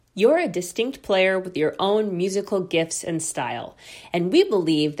You're a distinct player with your own musical gifts and style, and we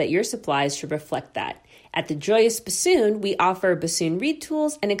believe that your supplies should reflect that. At the Joyous Bassoon, we offer bassoon reed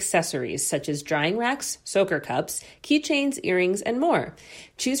tools and accessories such as drying racks, soaker cups, keychains, earrings, and more.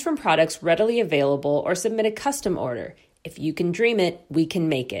 Choose from products readily available or submit a custom order. If you can dream it, we can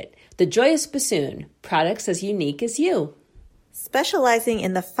make it. The Joyous Bassoon, products as unique as you. Specializing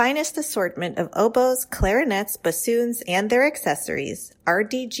in the finest assortment of oboes, clarinets, bassoons, and their accessories,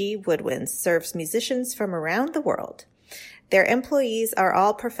 RDG Woodwinds serves musicians from around the world. Their employees are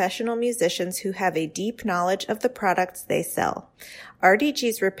all professional musicians who have a deep knowledge of the products they sell.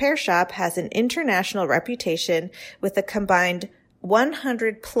 RDG's repair shop has an international reputation with a combined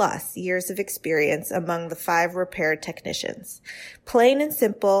 100 plus years of experience among the 5 repair technicians. Plain and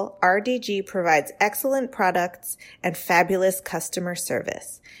simple, RDG provides excellent products and fabulous customer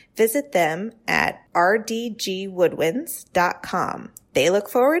service. Visit them at rdgwoodwinds.com. They look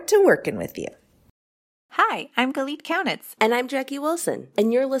forward to working with you. Hi, I'm Galit Kaunitz. And I'm Jackie Wilson,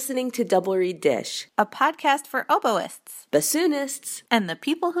 and you're listening to Double Reed Dish, a podcast for oboists, bassoonists, and the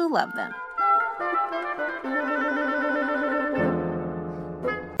people who love them.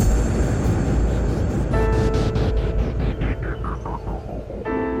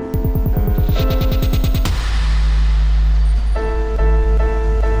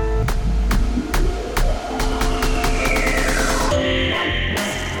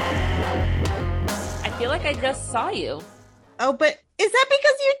 I just saw you. Oh, but is that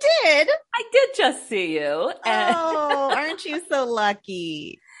because you did? I did just see you. Oh, aren't you so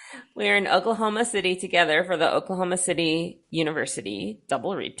lucky? We're in Oklahoma City together for the Oklahoma City University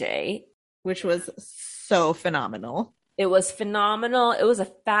Double Reed Day. Which was so phenomenal. It was phenomenal. It was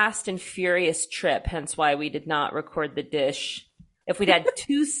a fast and furious trip, hence why we did not record the dish. If we'd had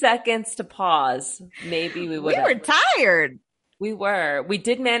 2 seconds to pause, maybe we would have. We were tired. We were. We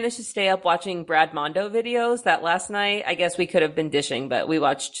did manage to stay up watching Brad Mondo videos that last night. I guess we could have been dishing, but we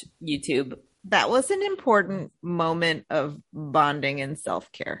watched YouTube. That was an important moment of bonding and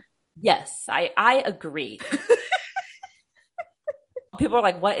self-care. Yes, I agree. People are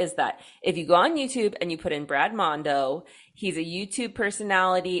like, what is that? If you go on YouTube and you put in Brad Mondo, he's a YouTube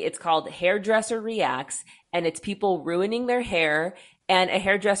personality. It's called Hairdresser Reacts, and it's people ruining their hair and a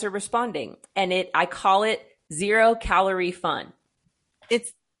hairdresser responding. And I call it 0 calorie fun.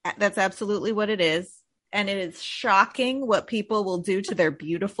 That's absolutely what it is. And it is shocking what people will do to their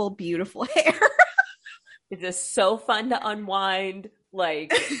beautiful, beautiful hair. It's just so fun to unwind.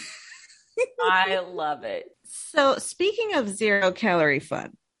 Like, I love it. So speaking of 0 calorie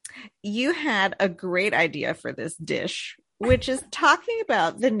fun, you had a great idea for this dish, which is talking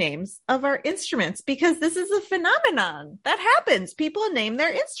about the names of our instruments, because this is a phenomenon that happens. People name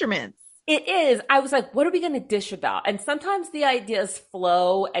their instruments. It is. I was like, what are we going to dish about? And sometimes the ideas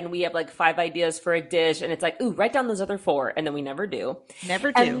flow and we have like 5 ideas for a dish and it's like, ooh, write down those other 4. And then we never do.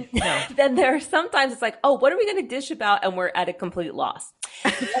 Never do. No. Then there are sometimes it's like, oh, what are we going to dish about? And we're at a complete loss.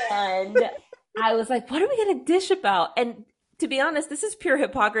 And I was like, what are we going to dish about? And to be honest, this is pure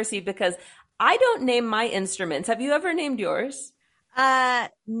hypocrisy because I don't name my instruments. Have you ever named yours?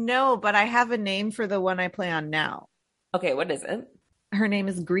 No, but I have a name for the one I play on now. Okay, what is it? Her name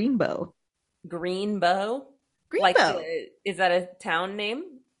is Greenbow. Greenbow? Greenbow. Like, is that a town name?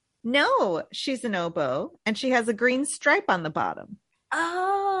 No, she's an oboe, and she has a green stripe on the bottom.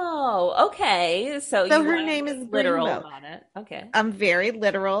 Oh, okay. So her name is literal Greenbow. about it. Okay. I'm very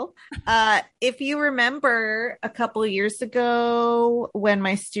literal. If you remember a couple of years ago when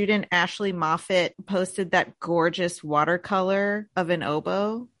my student Ashley Moffitt posted that gorgeous watercolor of an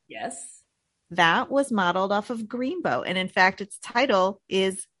oboe. Yes. That was modeled off of Greenbow. And in fact, its title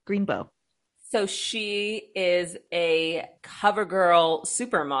is Greenbow. So she is a CoverGirl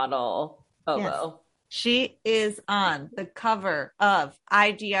supermodel oboe. Yes. She is on the cover of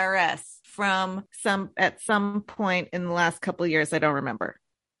IGRS at some point in the last couple of years. I don't remember.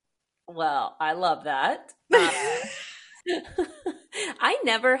 Well, I love that. I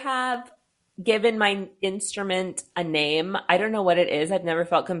never have given my instrument a name. I don't know what it is. I've never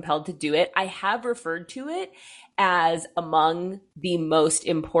felt compelled to do it. I have referred to it as among the most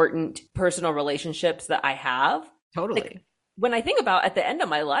important personal relationships that I have. Totally. Like, when I think about at the end of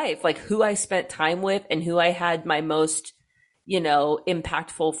my life, like who I spent time with and who I had my most,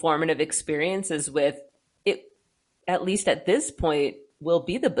 impactful formative experiences with, it, at least at this point, will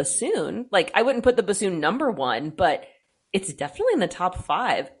be the bassoon. Like, I wouldn't put the bassoon number 1, but it's definitely in the top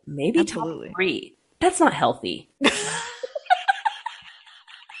 5, maybe Absolutely. top 3. That's not healthy.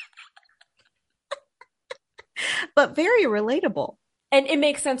 But very relatable. And it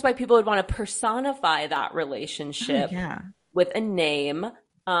makes sense why people would want to personify that relationship with a name.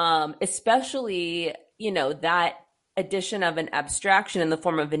 Especially, that addition of an abstraction in the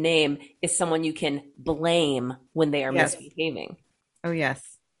form of a name is someone you can blame when they are Yes. misbehaving. Oh, yes.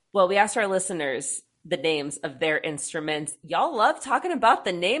 Well, we asked our listeners the names of their instruments. Y'all love talking about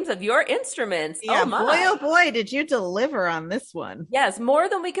the names of your instruments. Yeah, Oh my. boy, oh boy, did you deliver on this one. Yes, more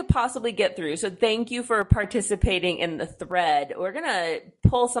than we could possibly get through. So thank you for participating in the thread. We're going to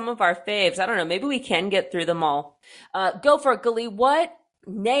pull some of our faves. I don't know. Maybe we can get through them all. Go for it, Glee. What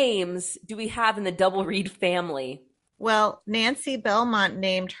names do we have in the Double Reed family? Well, Nancy Belmont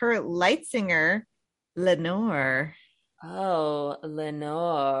named her Leitzinger Lenore. Oh,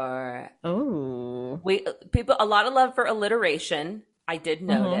 Lenore. Oh. A lot of love for alliteration. I did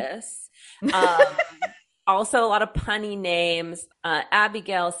notice. Also, a lot of punny names.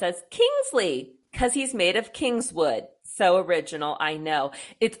 Abigail says Kingsley because he's made of Kingswood. So original, I know.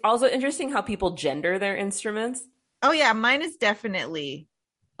 It's also interesting how people gender their instruments. Oh, yeah. Mine is definitely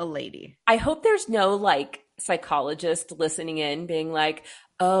a lady. I hope there's no psychologist listening in being like,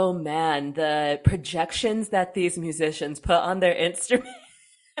 oh man, the projections that these musicians put on their instrument.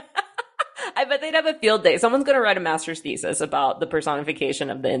 I bet they'd have a field day. Someone's going to write a master's thesis about the personification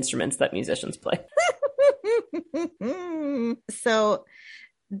of the instruments that musicians play. So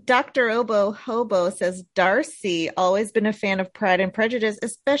Dr. Oboe Hobo says Darcy always been a fan of Pride and Prejudice,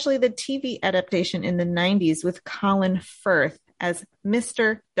 especially the TV adaptation in the 90s with Colin Firth as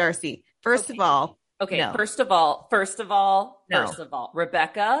Mr. Darcy. First of all,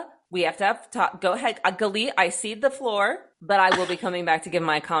 Rebecca, we have to have talk. Go ahead. Galit, I cede the floor, but I will be coming back to give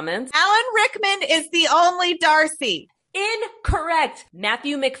my comments. Alan Rickman is the only Darcy. Incorrect.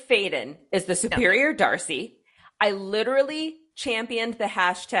 Matthew McFadden is the superior Darcy. I literally championed the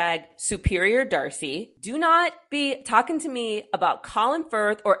hashtag superior Darcy. Do not be talking to me about Colin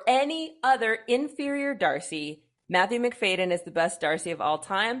Firth or any other inferior Darcy. Matthew McFadden is the best Darcy of all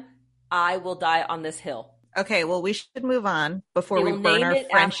time. I will die on this hill. Okay, well, we should move on before we burn our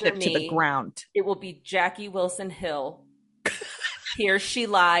friendship to the ground. It will be Jackie Wilson Hill. Here she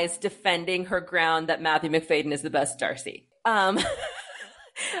lies defending her ground that Matthew McFadden is the best Darcy.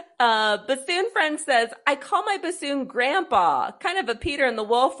 Bassoon Friend says, I call my bassoon grandpa, kind of a Peter and the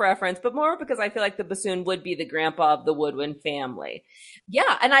Wolf reference, but more because I feel like the bassoon would be the grandpa of the Woodwind family.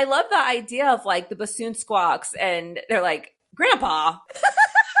 Yeah, and I love the idea of the bassoon squawks and they're like, grandpa.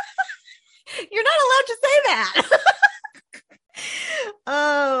 You're not allowed to say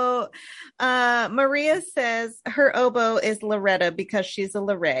that. Maria says her oboe is Loretta because she's a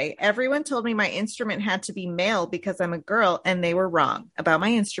Lorray. Everyone told me my instrument had to be male because I'm a girl, and they were wrong about my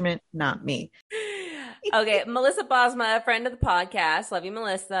instrument, not me. Okay, Melissa Bosma, a friend of the podcast. Love you,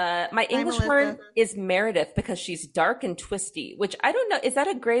 Melissa. My English horn is Meredith because she's dark and twisty, which I don't know. Is that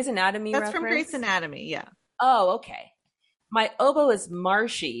a Grey's Anatomy reference? That's from Grey's Anatomy, yeah. Oh, okay. My oboe is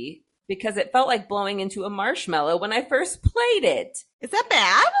Marshy because it felt like blowing into a marshmallow when I first played it. Is that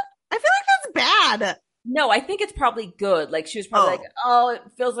bad? I feel like that's bad. No, I think it's probably good. She was probably it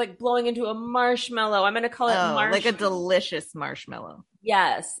feels like blowing into a marshmallow. I'm going to call it marshmallow. Like a delicious marshmallow.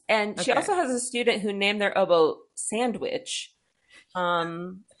 Yes. And she also has a student who named their oboe Sandwich.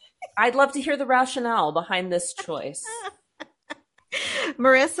 I'd love to hear the rationale behind this choice.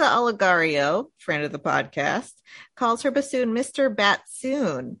 Marissa Oligario, friend of the podcast, calls her bassoon Mr.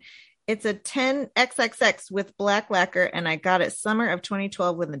 Batsoon. It's a 10XXX with black lacquer, and I got it summer of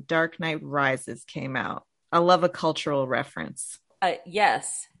 2012 when The Dark Knight Rises came out. I love a cultural reference.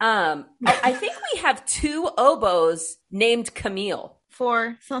 Yes. I think we have two oboes named Camille.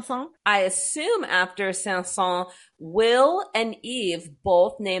 For Sanson? I assume after Sanson, Will and Eve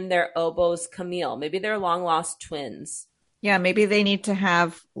both named their oboes Camille. Maybe they're long-lost twins. Yeah, maybe they need to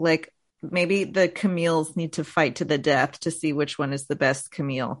have, maybe the Camille's need to fight to the death to see which one is the best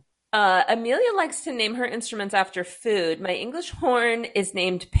Camille. Amelia likes to name her instruments after food. My English horn is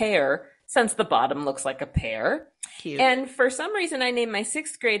named Pear, since the bottom looks like a pear. Cute. And for some reason, I named my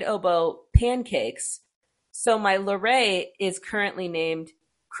 6th grade oboe Pancakes. So my Lorray is currently named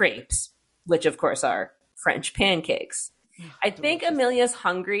Crepes, which of course are French pancakes. I think Amelia's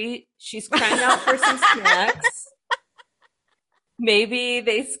hungry. She's crying out for some snacks. Maybe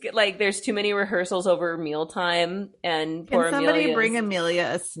there's too many rehearsals over mealtime, and poor Amelia. Can somebody bring Amelia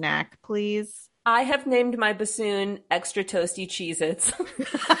a snack, please? I have named my bassoon Extra Toasty Cheez-Its.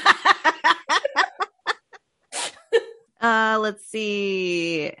 Let's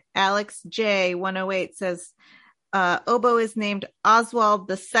see. Alex J 108 says oboe is named Oswald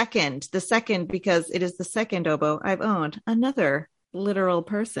the second because it is the second oboe I've owned. Another literal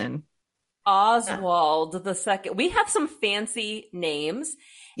person. Oswald the second. We have some fancy names.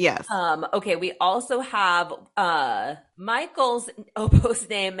 Yes. Okay, we also have Michael's oboe's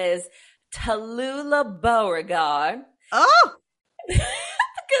name is Tallulah Beauregard. Oh!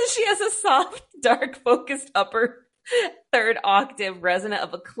 Because she has a soft, dark, focused upper third octave resonant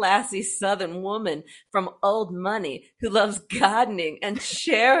of a classy Southern woman from old money who loves gardening and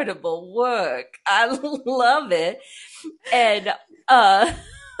charitable work. I love it. And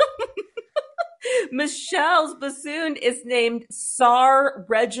Michelle's bassoon is named Tsar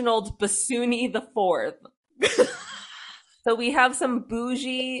Reginald Bassoony IV. So we have some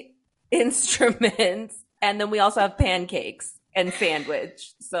bougie instruments, and then we also have pancakes and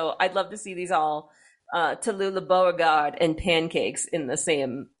sandwich. So I'd love to see these all, Tallulah Beauregard and pancakes in the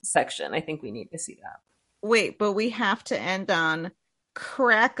same section. I think we need to see that. Wait, but we have to end on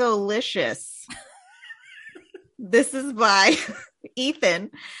Crackolicious. This is by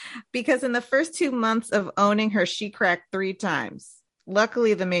Ethan, because in the first 2 months of owning her, she cracked 3 times.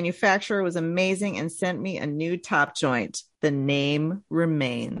 Luckily, the manufacturer was amazing and sent me a new top joint. The name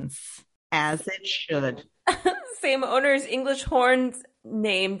remains, as it should. Same owner's English horns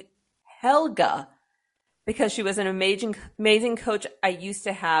named Helga, because she was an amazing coach I used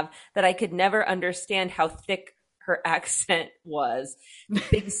to have that I could never understand how thick her accent was. The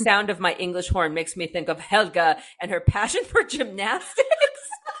big sound of my English horn makes me think of Helga and her passion for gymnastics.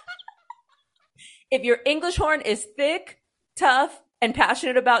 If your English horn is thick, tough, and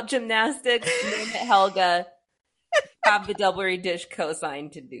passionate about gymnastics, name it Helga. Have the Double Reed Dish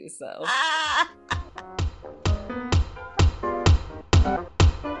co-sign to do so.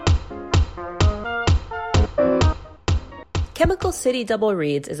 Chemical City Double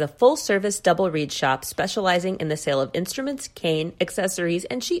Reeds is a full-service double reed shop specializing in the sale of instruments, cane, accessories,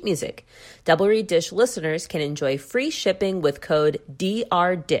 and sheet music. Double Reed Dish listeners can enjoy free shipping with code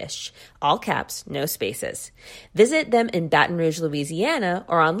DRDISH, all caps, no spaces. Visit them in Baton Rouge, Louisiana,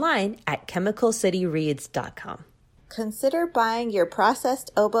 or online at chemicalcityreeds.com. Consider buying your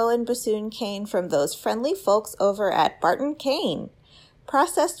processed oboe and bassoon cane from those friendly folks over at Barton Cane.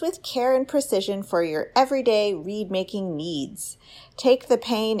 Processed with care and precision for your everyday reed-making needs. Take the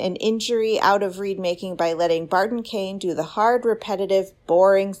pain and injury out of reed-making by letting Barton Cane do the hard, repetitive,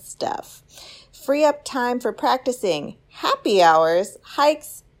 boring stuff. Free up time for practicing, happy hours,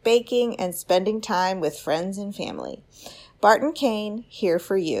 hikes, baking, and spending time with friends and family. Barton Cane, here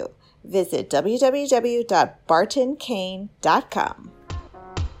for you. Visit www.bartoncane.com.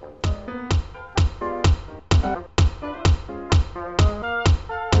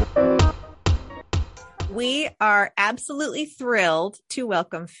 We are absolutely thrilled to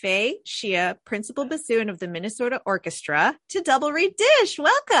welcome Faye Shia, Principal Bassoon of the Minnesota Orchestra, to Double Reed Dish.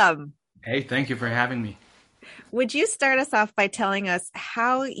 Welcome. Hey, thank you for having me. Would you start us off by telling us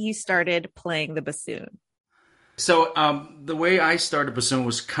how you started playing the bassoon? So the way I started bassoon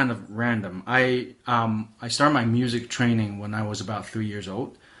was kind of random. I started my music training when I was about 3 years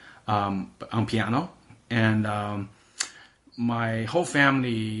old on piano, and my whole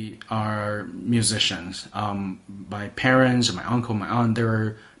family are musicians. My parents, my uncle, my aunt, they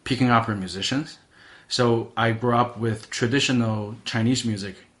were Peking opera musicians. So I grew up with traditional Chinese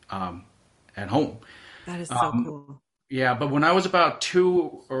music at home. That is so cool. Yeah, but when I was about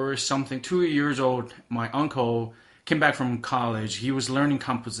 2 years old, my uncle came back from college. He was learning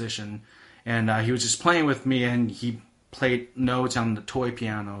composition, and he was just playing with me, and he played notes on the toy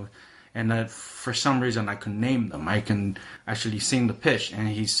piano. And for some reason, I could name them. I can actually sing the pitch. And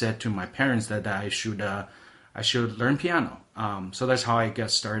he said to my parents that I should learn piano. So that's how I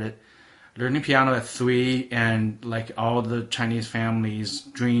got started. Learning piano at 3, and like all the Chinese families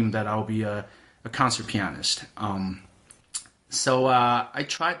dream that I'll be a concert pianist. So I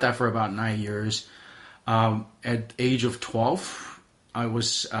tried that for about 9 years. At the age of 12, I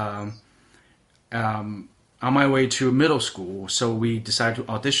was on my way to middle school. So we decided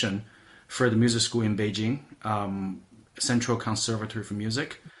to audition for the music school in Beijing, Central Conservatory for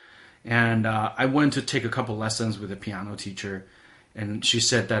Music. And I went to take a couple lessons with a piano teacher, and she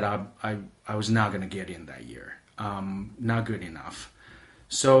said that I was not going to get in that year, not good enough.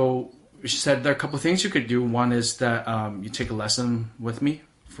 So she said there are a couple things you could do. One is that you take a lesson with me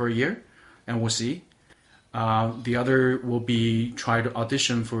for a year, and we'll see. The other will be try to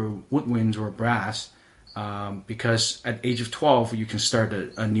audition for woodwinds or brass, because at age of 12 you can start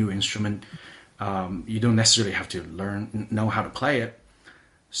a new instrument. You don't necessarily have to know how to play it.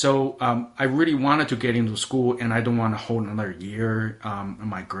 So I really wanted to get into school, and I don't want to hold another year in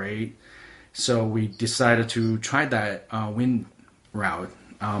my grade. So we decided to try that wind route.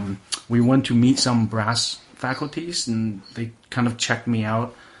 We went to meet some brass faculties, and they kind of checked me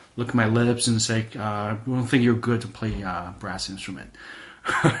out look at my lips and say, we don't think you're good to play brass instrument.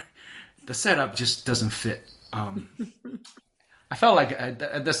 The setup just doesn't fit. I felt like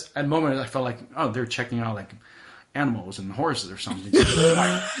at this moment, I felt like, oh, they're checking out like animals and horses or something.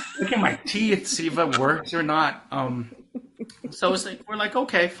 Look at my teeth, see if it works or not. So it's like, we're like,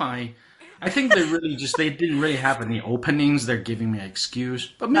 okay, fine. I think they didn't really have any openings. They're giving me an excuse,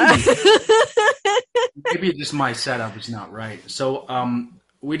 but maybe just my setup is not right. So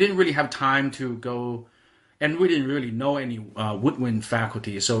we didn't really have time to go, and we didn't really know any woodwind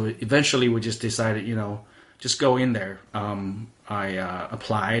faculty. So eventually we just decided, just go in there. I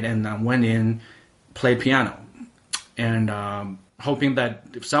applied and I went in, played piano, and hoping that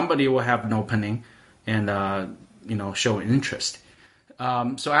if somebody will have an opening and show interest.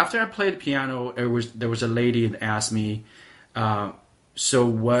 So after I played piano, there was a lady that asked me, so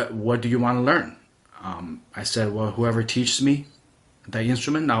what do you want to learn? I said, well, whoever teaches me the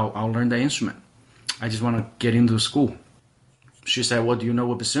instrument, I'll learn the instrument. I just want to get into school. She said, well, do you know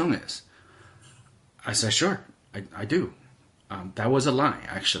what bassoon is? I said, sure, I do. That was a lie,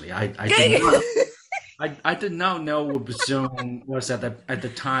 actually. I did not. I did not know what bassoon was at the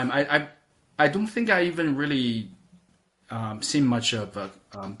time. I don't think I even really seen much of a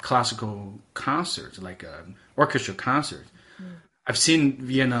classical concert, like an orchestra concert. I've seen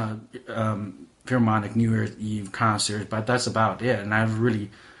Vienna Philharmonic New Year's Eve concert, but that's about it. And I've really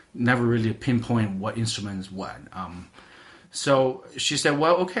never really pinpointed what instrument is what. So she said,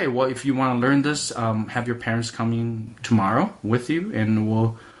 well, okay, well, if you want to learn this, have your parents come in tomorrow with you, and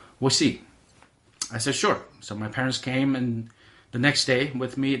we'll see. I said, sure. So my parents came, and the next day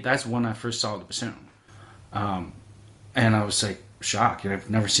with me, that's when I first saw the bassoon. And I was like shocked. I've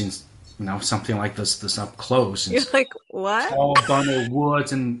never seen something like this up close. And you're like, what? All bundle of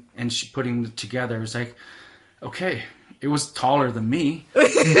woods and she putting it together. It was like, okay. It was taller than me.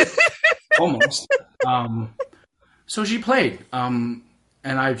 Almost. So she played. And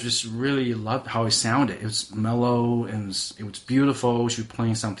I just really loved how it sounded. It was mellow and it was beautiful. She was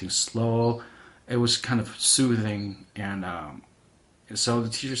playing something slow. It was kind of soothing. And so the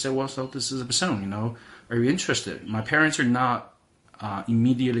teacher said, well, so this is a bassoon, Are you interested? My parents are not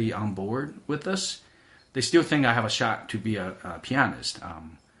immediately on board with this. They still think I have a shot to be a pianist.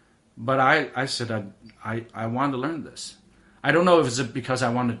 But I said I want to learn this. I don't know if it's because I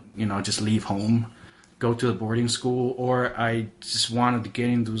wanted, just leave home, go to a boarding school, or I just wanted to get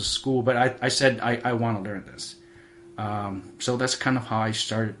into the school. But I said I want to learn this. So that's kind of how I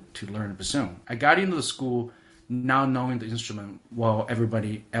started to learn bassoon. I got into the school now knowing the instrument, while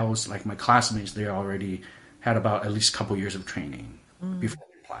everybody else, like my classmates, they already had about at least a couple years of training before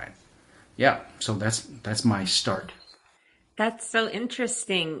they applied. Yeah, so that's my start. That's so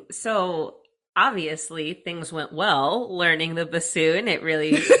interesting. So obviously things went well learning the bassoon. It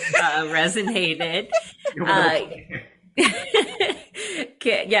really resonated.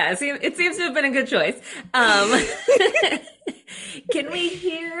 Yeah, it seems to have been a good choice. Can we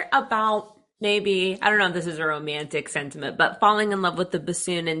hear about maybe, I don't know if this is a romantic sentiment, but falling in love with the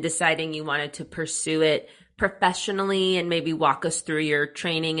bassoon and deciding you wanted to pursue it professionally, and maybe walk us through your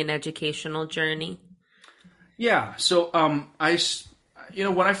training and educational journey? Yeah. So, when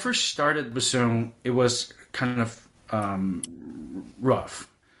I first started bassoon, it was kind of rough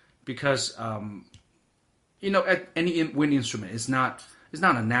because, at any wind instrument, it's not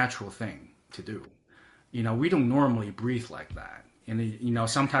a natural thing to do. We don't normally breathe like that. And,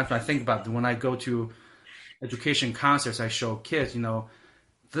 sometimes I think about when I go to education concerts, I show kids,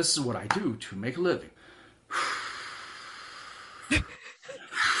 this is what I do to make a living.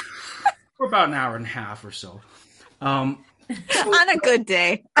 For about an hour and a half or so. On a good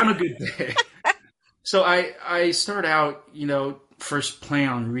day. On a good day. So I start out, first playing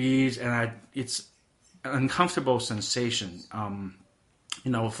on reeds, and it's an uncomfortable sensation.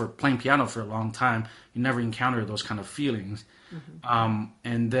 For playing piano for a long time, you never encounter those kind of feelings. Mm-hmm.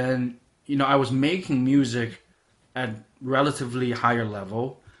 And then, I was making music at relatively higher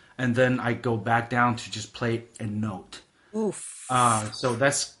level, and then I go back down to just play a note. Oof. So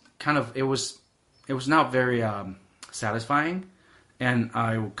that's kind of, it was not very satisfying, and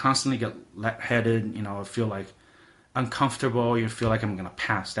I would constantly get lightheaded. I feel like uncomfortable. You feel like I'm gonna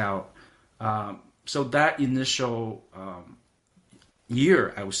pass out. So that initial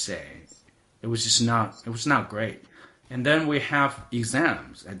year, I would say, it was not great. And then we have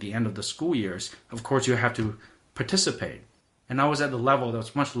exams at the end of the school years. Of course, you have to participate. And I was at the level that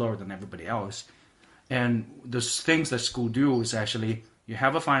was much lower than everybody else. And the things that school do is actually you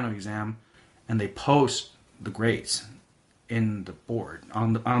have a final exam, and they post the grades in the board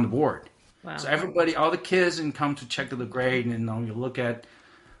on the board. Wow. So everybody, all the kids, can come to check the grade, and you look at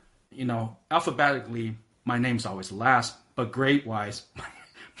alphabetically, my name's always last, but grade-wise,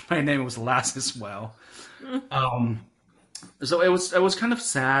 my name was last as well. So it was kind of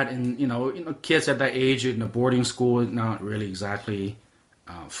sad, and kids at that age in a boarding school not really exactly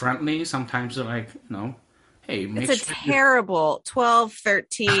friendly. Sometimes they're like, hey, make It's a sure terrible 12,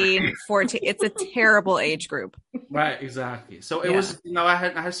 13, 14. It's a terrible age group. Right, exactly. So it was, I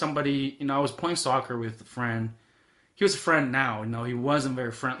had somebody, I was playing soccer with a friend. He was a friend now, he wasn't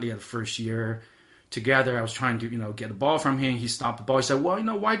very friendly at the first year. Together, I was trying to, get the ball from him. He stopped the ball. He said, well,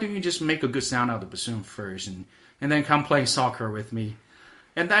 why don't you just make a good sound out of the bassoon first and then come play soccer with me?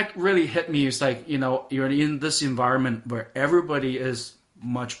 And that really hit me. It's like, you're in this environment where everybody is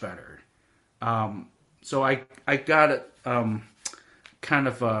much better. So I got to kind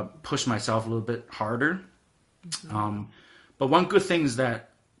of push myself a little bit harder. But one good thing is that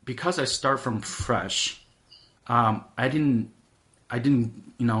because I start from fresh, I didn't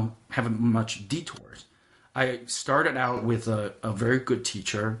have much detours. I started out with a very good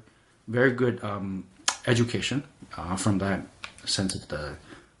teacher, very good education from that sense of the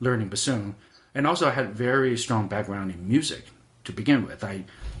learning bassoon. And also I had very strong background in music to begin with. I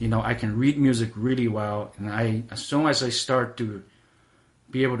can read music really well, and as soon as I start to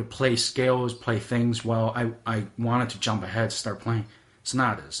be able to play scales, play things well, I wanted to jump ahead, start playing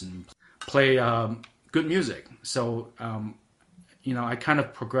sonatas and play good music. So, I kind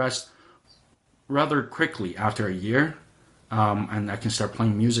of progressed rather quickly after a year, and I can start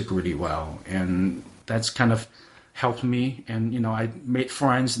playing music really well. And that's kind of helped me. And, I made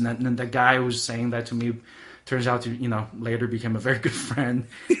friends, and then the guy who was saying that to me turns out to, later became a very good friend.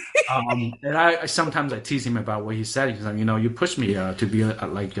 And I sometimes I tease him about what he said. He's like, you pushed me to be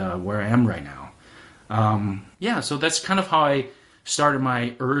like where I am right now. So that's kind of how I started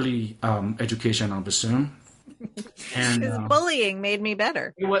my early education on bassoon. And His bullying made me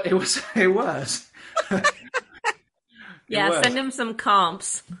better. It was. It was. Send him some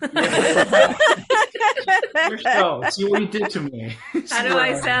comps. So, see what he did to me. How do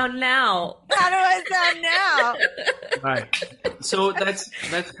I sound now? Right. So that's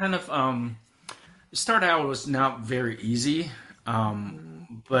kind of start out was not very easy,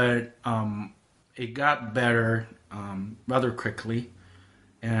 but it got better rather quickly,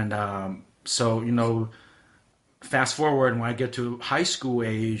 and so fast forward when I get to high school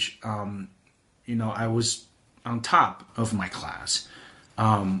age, I was on top of my class.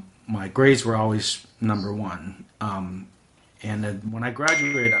 My grades were always number one. And then when I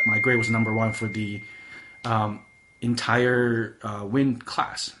graduated, my grade was number one for the entire wind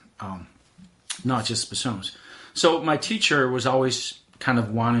class, not just bassoons. So my teacher was always kind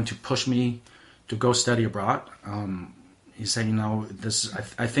of wanting to push me to go study abroad. He said,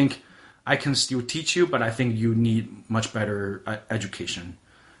 I think I can still teach you, but I think you need much better education.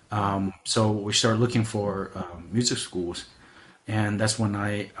 So we started looking for music schools, and that's when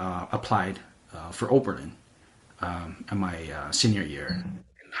I applied for Oberlin in my senior year in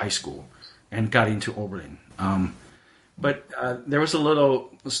high school, and got into Oberlin. But there was a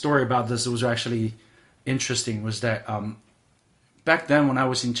little story about this that was actually interesting, was that back then when I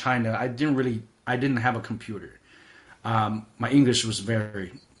was in China, I didn't have a computer. My English was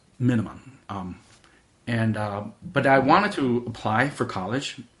very minimum. But I wanted to apply for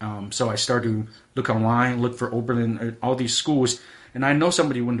college, so I started to look online, look for Oberlin, all these schools, and I know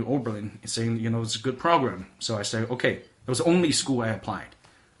somebody went to Oberlin saying, it's a good program. So I said, okay, it was the only school I applied.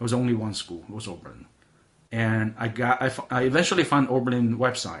 There was only one school, it was Oberlin. And I eventually found Oberlin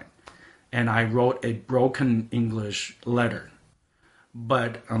website, and I wrote a broken English letter.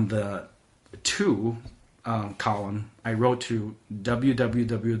 But on the to column, I wrote to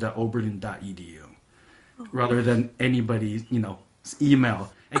www.oberlin.edu. Rather than anybody's,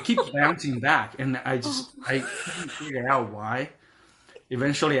 email. I keep bouncing back, and I couldn't figure out why.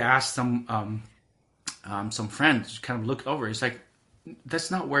 Eventually, I asked some friends to kind of look over. It's like,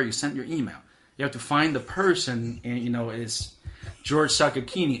 that's not where you sent your email. You have to find the person, and it's George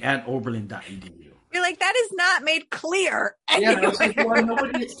Sakakini at Oberlin.edu. You're like, that is not made clear. Yeah, I was like, well,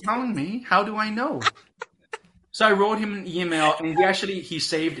 nobody is telling me. How do I know? So I wrote him an email, and he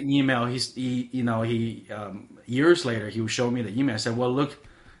saved an email. He years later he would show me the email. I said, well, look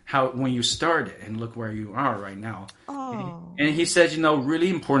when you started, and look where you are right now. Oh. And he said, really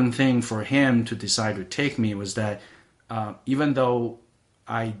important thing for him to decide to take me was that even though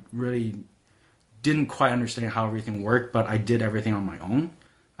I really didn't quite understand how everything worked, but I did everything on my own.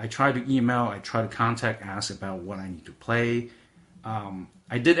 I tried to email, I tried to contact, ask about what I need to play.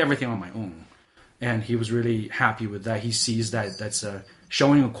 I did everything on my own. And he was really happy with that. He sees that that's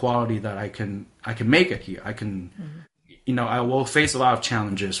showing a quality that I can make it here. I can, I will face a lot of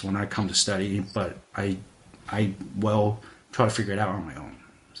challenges when I come to study, but I will try to figure it out on my own.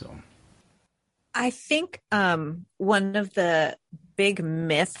 So I think one of the big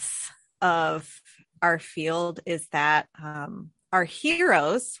myths of our field is that our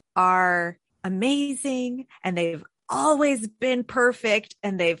heroes are amazing and they've always been perfect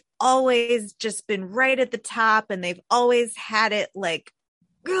and they've always just been right at the top and they've always had it like,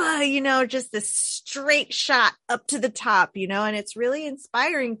 just this straight shot up to the top, and it's really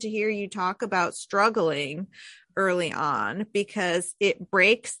inspiring to hear you talk about struggling early on, because it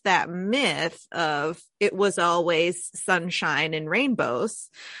breaks that myth of it was always sunshine and rainbows.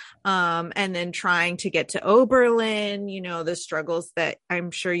 And then trying to get to Oberlin, the struggles that I'm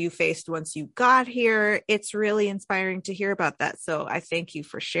sure you faced once you got here. It's really inspiring to hear about that. So I thank you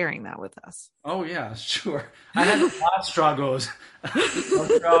for sharing that with us. Oh yeah, sure. I had a lot of struggles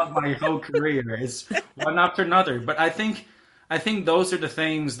throughout my whole career. It's one after another. But I think those are the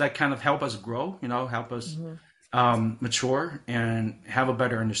things that kind of help us grow, help us mature and have a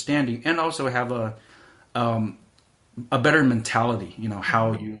better understanding, and also have a better mentality,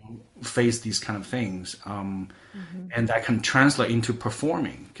 how you face these kind of things. And that can translate into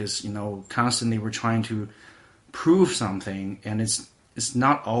performing, because, constantly we're trying to prove something, and it's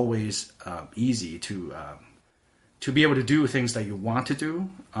not always easy to be able to do things that you want to do.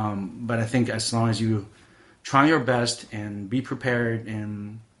 But I think as long as you try your best and be prepared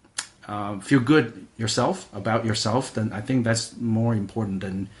and feel good about yourself, then I think that's more important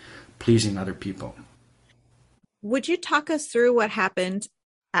than pleasing other people. Would you talk us through what happened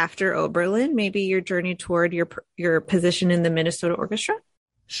after Oberlin, maybe your journey toward your position in the Minnesota Orchestra?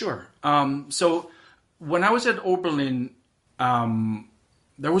 Sure. So when I was at Oberlin,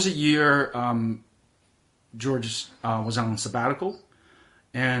 there was a year George was on sabbatical,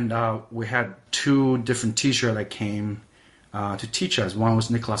 and we had two different teachers that came to teach us. One was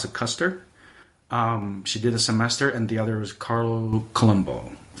Nicolas Custer. She did a semester, and the other was Carlo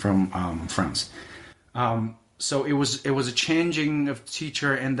Colombo from France. So it was a changing of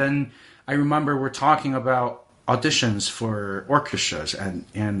teacher, and then I remember we're talking about auditions for orchestras,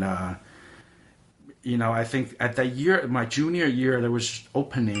 and I think at that year, my junior year, there was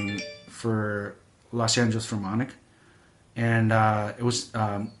opening for Los Angeles Philharmonic, and it was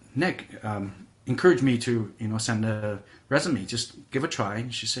Nick encouraged me to send a resume, just give a try.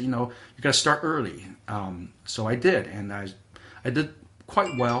 And she said, you got to start early. So I did, and I did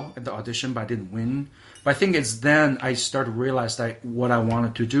quite well at the audition, but I didn't win. But I think it's then I started to realize that what I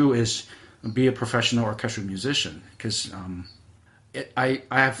wanted to do is be a professional orchestral musician, because I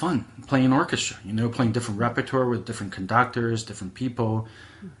have fun playing orchestra, playing different repertoire with different conductors, different people.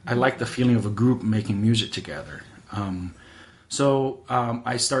 I like the feeling of a group making music together. So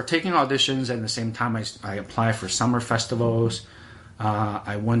I started taking auditions, and at the same time I applied for summer festivals.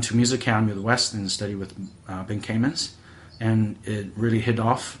 I went to Music Academy of the West and studied with Ben Kamens, and it really hit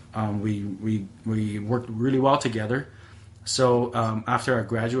off. We worked really well together. So after I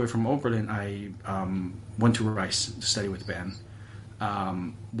graduated from Oberlin, I went to Rice to study with Ben.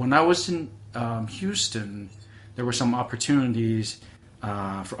 When I was in Houston, there were some opportunities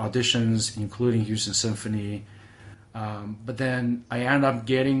for auditions, including Houston Symphony. But then I ended up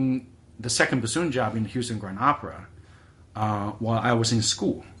getting the second bassoon job in Houston Grand Opera while I was in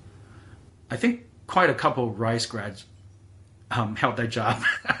school. I think quite a couple of Rice grads held that job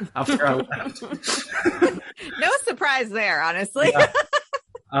after I left. No surprise there, honestly.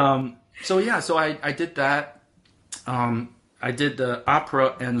 Yeah. So I did that. I did the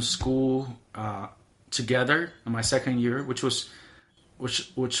opera and school together in my second year, which was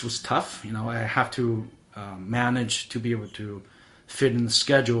tough. I have to manage to be able to fit in the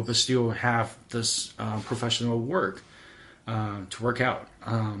schedule, but still have this professional work to work out.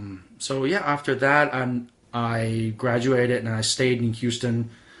 After that, I graduated and I stayed in Houston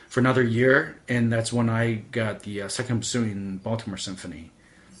for another year, and that's when I got the second bassoon in Baltimore Symphony.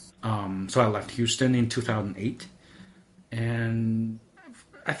 So I left Houston in 2008, and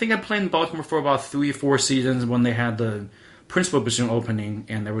I think I played in Baltimore for about 3 or 4 seasons when they had the principal bassoon opening,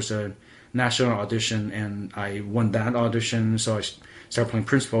 and there was a national audition, and I won that audition, so I started playing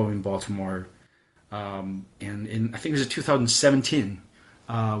principal in Baltimore. And I think it was in 2017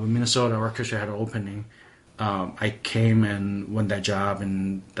 when Minnesota Orchestra had an opening. I came and won that job,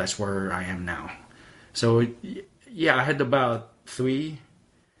 and that's where I am now. So yeah, I had about three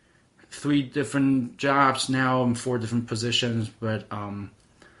different jobs now in 4 different positions, but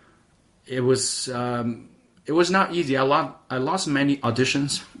it was not easy. I lost many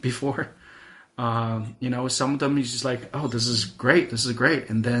auditions before. Some of them is just like, oh, this is great,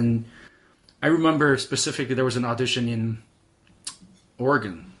 and then I remember specifically there was an audition in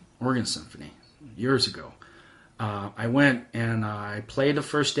Oregon Symphony years ago. I went and I played the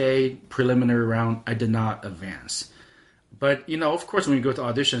first day, preliminary round. I did not advance. But, of course, when you go to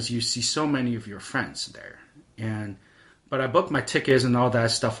auditions, you see so many of your friends there. But I booked my tickets and all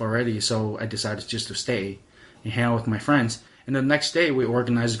that stuff already, so I decided just to stay and hang out with my friends. And the next day, we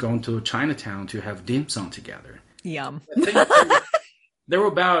organized going to Chinatown to have dim sum together. Yum. There were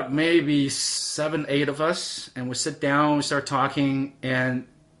about maybe 7, 8 of us, and we sit down, we start talking, and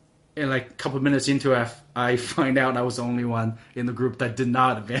like a couple of minutes into it, I find out I was the only one in the group that did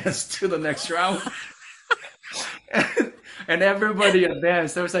not advance to the next round. and everybody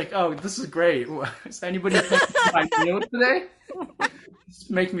advanced. I was like, oh, this is great. Is anybody taking my meal today? Just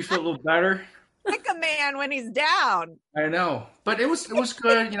make me feel a little better. Like a man when he's down. I know. But it was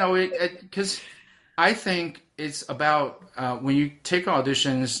good, because I think it's about when you take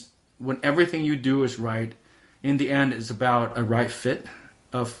auditions, when everything you do is right, in the end, it's about a right fit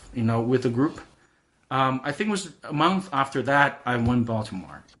of, with the group. I think it was a month after that, I won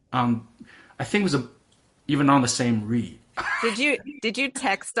Baltimore. I think it was even on the same read. Did you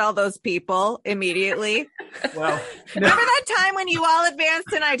text all those people immediately? Well, remember that time when you all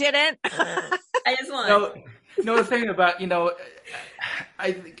advanced and I didn't? I just want the thing about,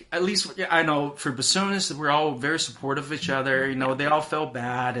 I think, at least I know for bassoonists, we're all very supportive of each other. They all felt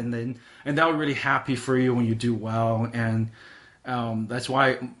bad, and they were really happy for you when you do well. And that's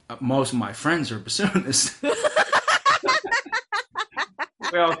why most of my friends are bassoonists.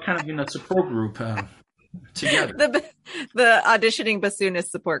 We're all kind of in a support group together. The auditioning bassoonist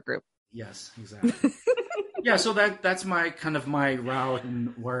support group. Yes, exactly. Yeah, so that's my kind of my route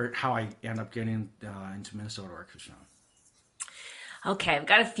and how I end up getting into Minnesota Orchestra. Okay, I've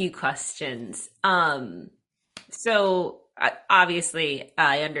got a few questions. So obviously,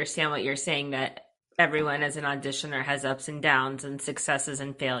 I understand what you're saying, that everyone as an auditioner has ups and downs and successes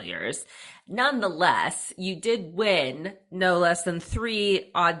and failures. Nonetheless, you did win no less than 3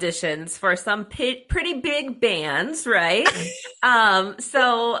 auditions for some pretty big bands, right?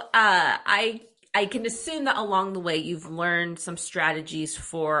 So I can assume that along the way you've learned some strategies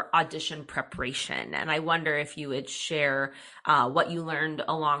for audition preparation, and I wonder if you would share what you learned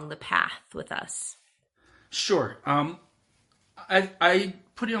along the path with us. Sure. I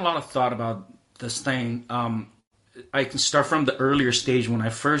put in a lot of thought about this thing. I can start from the earlier stage when I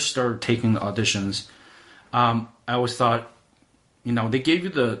first started taking the auditions. I always thought, they gave you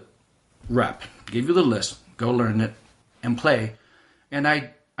the rep, gave you the list, go learn it and play. And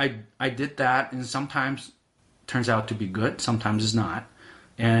I did that, and sometimes it turns out to be good, sometimes it's not.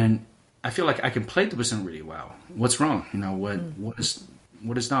 And I feel like I can play the bassoon really well. What's wrong?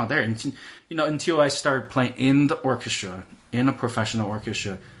 What is not there? And, until I start playing in the orchestra, in a professional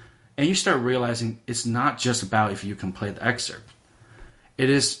orchestra, and you start realizing it's not just about if you can play the excerpt. It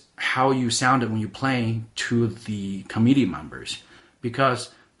is how you sound it when you play to the committee members,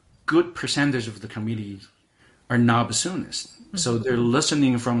 because good percentage of the committee are not bassoonists. Mm-hmm. So they're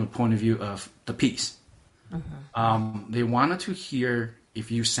listening from the point of view of the piece. Mm-hmm. They wanted to hear if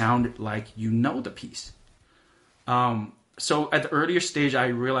you sound like the piece. So at the earlier stage, I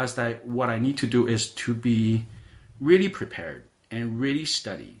realized that what I need to do is to be really prepared and really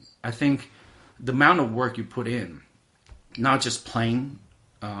study. I think the amount of work you put in, not just playing,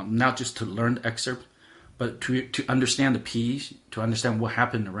 not just to learn the excerpt, but to understand the piece, to understand what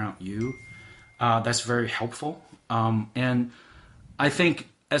happened around you, that's very helpful. And I think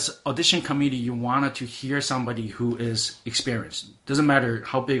as audition committee, you wanted to hear somebody who is experienced. Doesn't matter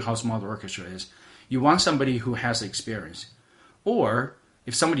how big, how small the orchestra is. You want somebody who has experience. Or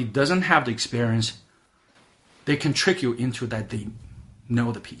if somebody doesn't have the experience, they can trick you into that they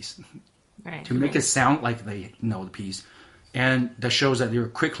know the piece. Right. To make it sound like they know the piece. And that shows that they're a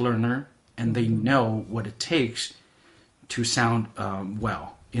quick learner and they know what it takes to sound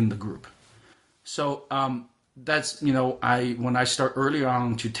well in the group. So that's, when I start early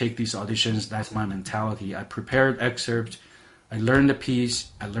on to take these auditions, that's my mentality. I prepared excerpts, I learned the piece,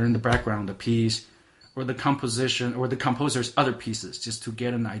 I learned the background of the piece, or the composition, or the composer's other pieces, just to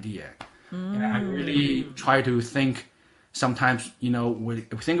get an idea. And I really try to think. Sometimes, we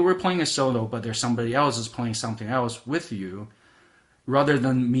think we're playing a solo, but there's somebody else is playing something else with you. Rather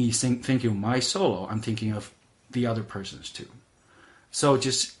than me thinking of my solo, I'm thinking of the other person's too. So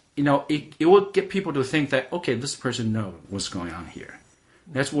just, it will get people to think that, okay, this person knows what's going on here.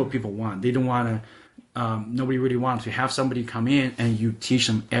 That's what people want. They don't want to, nobody really wants to have somebody come in and you teach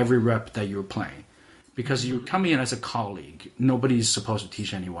them every rep that you're playing. Because you come in as a colleague. Nobody's supposed to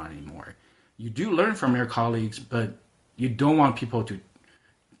teach anyone anymore. You do learn from your colleagues, but you don't want people to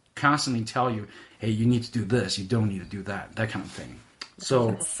constantly tell you, hey, you need to do this, you don't need to do that kind of thing.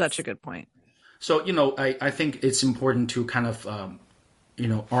 So That's such a good point. So, I think it's important to kind of,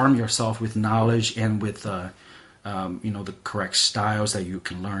 arm yourself with knowledge and with, the correct styles that you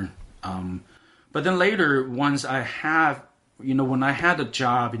can learn. But then later, once I have, when I had a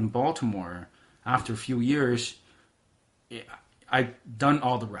job in Baltimore, after a few years, I've done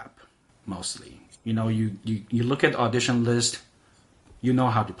all the rep, mostly. You look at the audition list, you know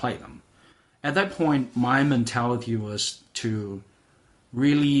how to play them. At that point, my mentality was to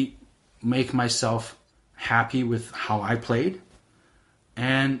really make myself happy with how I played,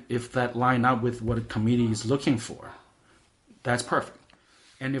 and if that line up with what a committee is looking for, that's perfect.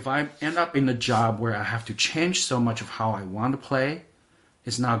 And if I end up in a job where I have to change so much of how I want to play,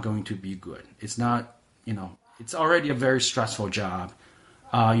 it's not going to be good. It's not, it's already a very stressful job.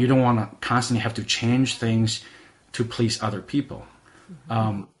 You don't want to constantly have to change things to please other people.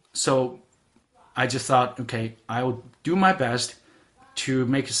 So I just thought, okay, I will do my best to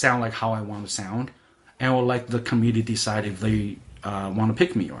make it sound like how I want to sound, and will let the committee decide if they want to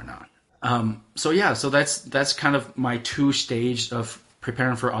pick me or not. So that's kind of my 2 stages of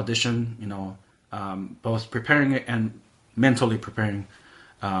preparing for audition. Both preparing it and mentally preparing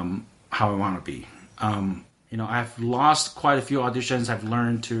how I want to be. I've lost quite a few auditions. I've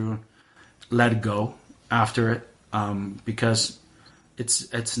learned to let it go after it because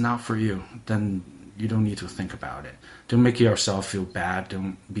it's not for you. Then you don't need to think about it. Don't make yourself feel bad.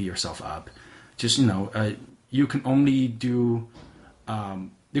 Don't beat yourself up. Just, you can only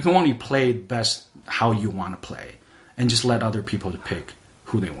play best how you want to play, and just let other people to pick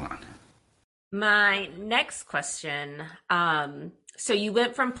who they want. My next question, so you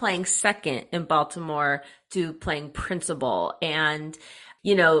went from playing second in Baltimore to playing principal, and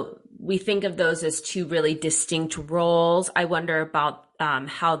we think of those as 2 really distinct roles. I wonder about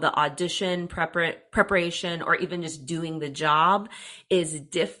how the audition preparation, or even just doing the job, is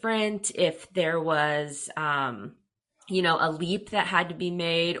different. If there was, a leap that had to be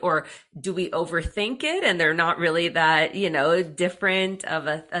made, or do we overthink it and they're not really that, different of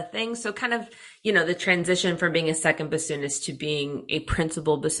a thing? So kind of, the transition from being a second bassoonist to being a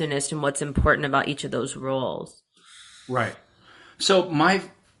principal bassoonist, and what's important about each of those roles. Right. So my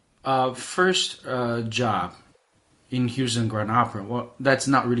first job in Houston Grand Opera, well, that's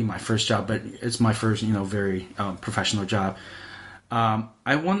not really my first job, but it's my first, very professional job.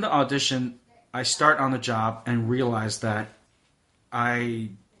 I won the audition. I start on the job and realize that I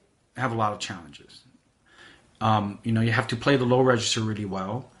have a lot of challenges. You have to play the low register really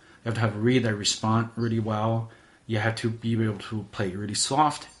well. You have to read and respond really well. You have to be able to play really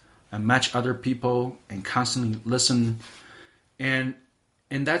soft and match other people and constantly listen. And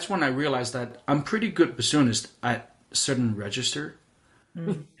that's when I realized that I'm pretty good bassoonist at a certain register,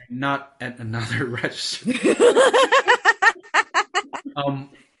 not at another register.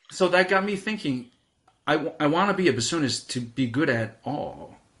 So that got me thinking, I want to be a bassoonist to be good at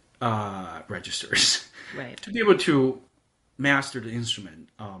all registers, right? To be able to master the instrument.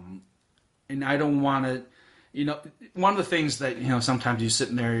 And I don't want to, one of the things that, sometimes you sit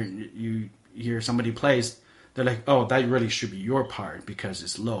in there, you hear somebody plays, they're like, oh, that really should be your part because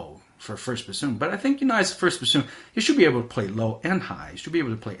it's low for first bassoon. But I think, as first bassoon, you should be able to play low and high. You should be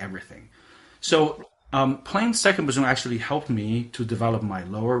able to play everything. So playing second bassoon actually helped me to develop my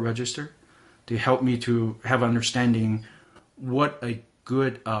lower register, to help me to have understanding what a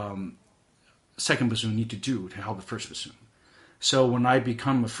good second bassoon need to do to help the first bassoon. So when I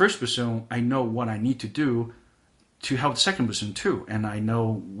become a first bassoon, I know what I need to do to help the second bassoon too, and I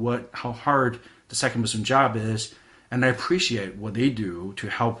know how hard the second bassoon job is, and I appreciate what they do to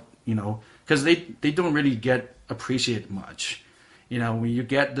help. Because they don't really get appreciated much. When you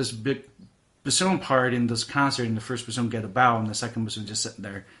get this big bassoon part in this concert, and the first bassoon get a bow, and the second bassoon just sitting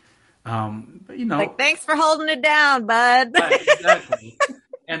there. But like, thanks for holding it down, bud. Right, exactly.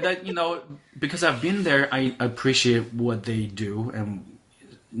 And that, because I've been there, I appreciate what they do, and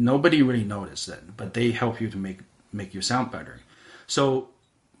nobody really noticed it, but they help you to make you sound better. So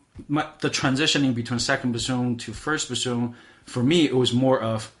the transitioning between second bassoon to first bassoon, for me, it was more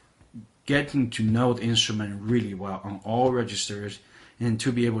of getting to know the instrument really well on all registers, and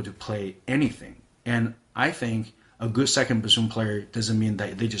to be able to play anything. And I think a good second bassoon player doesn't mean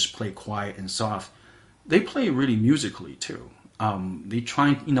that they just play quiet and soft. They play really musically too. They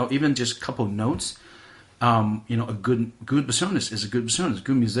try, even just a couple notes. A good bassoonist is a good bassoonist. A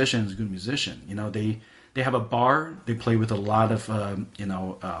good musician is a good musician. They have a bar. They play with a lot of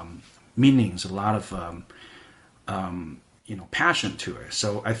meanings, a lot of passion to it.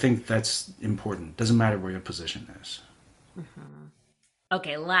 So I think that's important. Doesn't matter where your position is. Mm-hmm.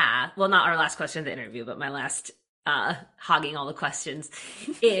 Okay, well, not our last question of the interview, but my last hogging all the questions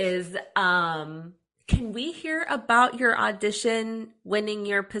is can we hear about your audition winning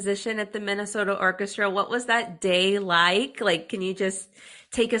your position at the Minnesota Orchestra? What was that day like? Like, can you just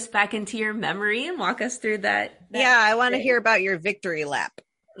take us back into your memory and walk us through that Yeah, I want to hear about your victory lap.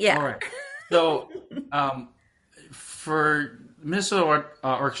 Yeah. All right. So, for Minnesota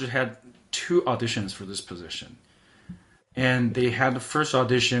Orchestra had 2 auditions for this position, and they had the first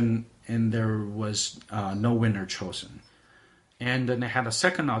audition, and there was no winner chosen. And then they had a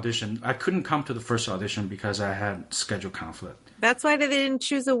second audition. I couldn't come to the first audition because I had schedule conflict. That's why they didn't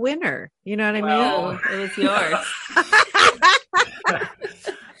choose a winner. You know what I mean? Oh, it was yours.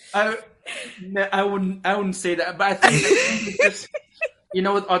 I wouldn't say that, but I think it's just,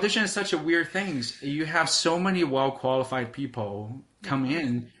 audition is such a weird thing. You have so many well qualified people come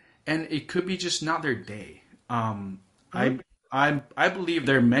in, and it could be just not their day. I believe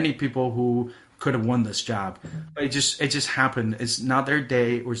there are many people who could have won this job, but it just happened. It's not their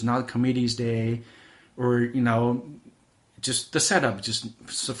day, or it's not the committee's day, or just the setup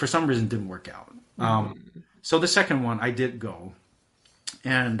for some reason didn't work out. So the second one I did go,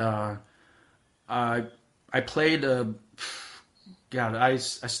 and I played. I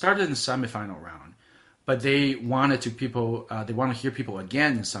started in the semifinal round, but they wanted to hear people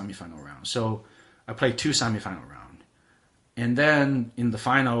again in the semifinal round. So I played 2 semifinal rounds. And then in the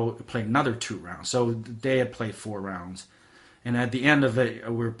final, I played another 2 rounds. So they had played 4 rounds. And at the end of it,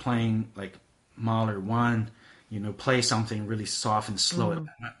 we were playing like Mahler 1, play something really soft and slow.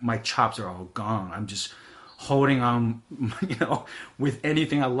 My chops are all gone. I'm just holding on, with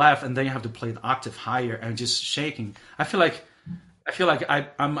anything I left. And then you have to play the octave higher and just shaking. I feel like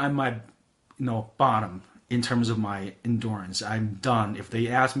I'm at my, bottom in terms of my endurance. I'm done. If they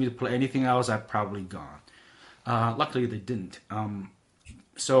asked me to play anything else, I'd probably gone. Luckily, they didn't.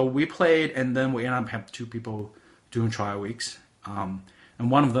 So we played, and then we ended up having 2 people doing trial weeks. And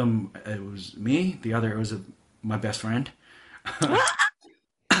one of them, it was me. The other, it was my best friend.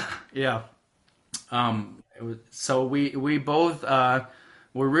 Yeah. So we both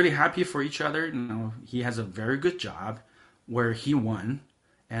were really happy for each other. He has a very good job where he won,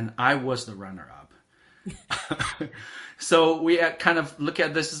 and I was the runner-up. So we kind of look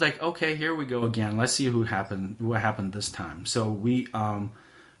at this as like, okay, here we go again. Let's see what happened this time. So we,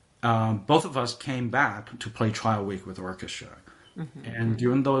 both of us came back to play trial week with orchestra. Mm-hmm. And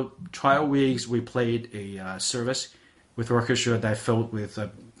during the trial weeks, we played a service with orchestra that filled with,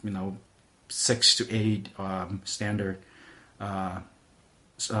 6 to 8 standard bassoon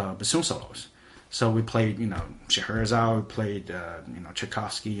solos. So we played, Scheherazade, we played,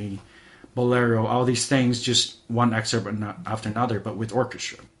 Tchaikovsky, Bolero, all these things, just one excerpt after another, but with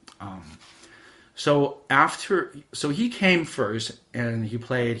orchestra. So he came first, and he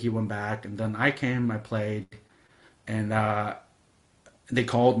played, he went back, and then I came, I played, and they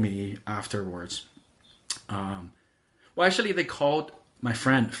called me afterwards. Actually, they called my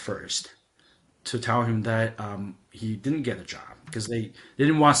friend first to tell him that he didn't get a job, because they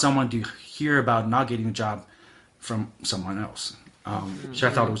didn't want someone to hear about not getting a job from someone else, which I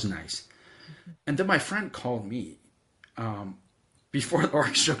thought was nice. And then my friend called me before the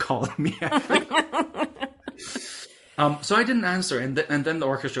orchestra called me. So I didn't answer, and then the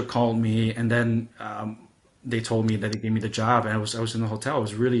orchestra called me, and then they told me that they gave me the job, and I was in the hotel. I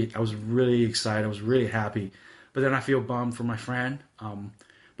was really excited. I was really happy, but then I feel bummed for my friend.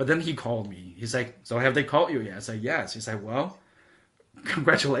 But then he called me. He's like, "So have they called you yet?" I said, "Yes." He's like, "Well,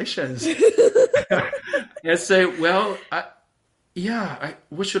 congratulations." I say, "Well,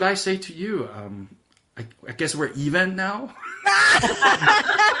 what should I say to you? I guess we're even now."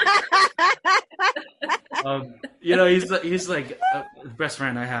 He's like the best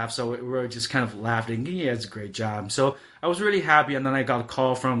friend I have, so we're just kind of laughing. He has a great job, so I was really happy. And then I got a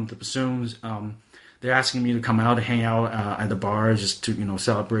call from the bassoons. They're asking me to come out and hang out at the bar just to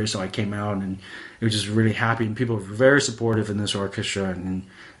celebrate. So I came out, and it was just really happy. And people were very supportive in this orchestra, and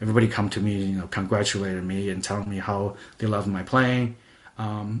everybody come to me, congratulated me and telling me how they loved my playing.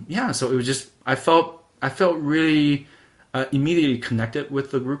 So it was just I felt really immediately connected with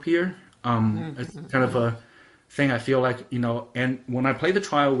the group here. It's kind of a thing I feel like, and when I played the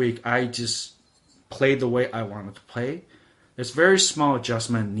trial week, I just played the way I wanted to play. There's very small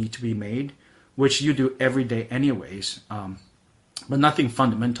adjustment need to be made, which you do every day anyways, but nothing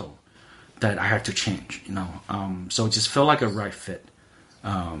fundamental that I had to change, so it just felt like a right fit.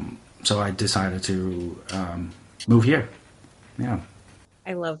 So I decided to move here. Yeah.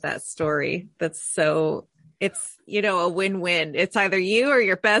 I love that story. It's, a win-win. It's either you or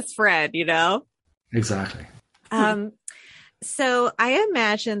your best friend, Exactly. So I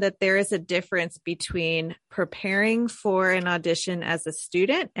imagine that there is a difference between preparing for an audition as a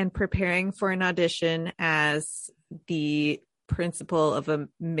student and preparing for an audition as the principal of a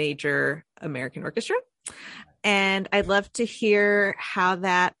major American orchestra. And I'd love to hear how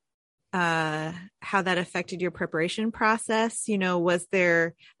that affected your preparation process. Was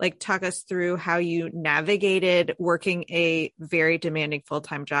there, talk us through how you navigated working a very demanding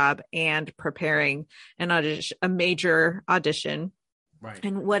full-time job and preparing an audition, a major audition, Right.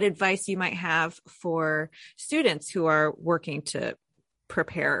 and what advice you might have for students who are working to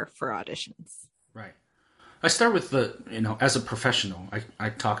prepare for auditions. Right. I start with as a professional, I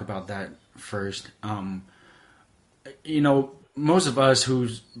talk about that first. Most of us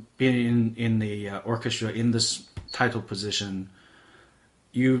who's been in the orchestra in this title position,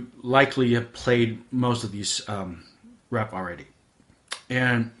 you likely have played most of these rep already.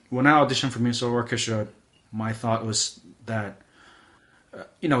 And when I auditioned for Minnesota Orchestra, my thought was that,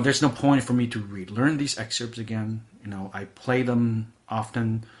 there's no point for me to relearn these excerpts again. I play them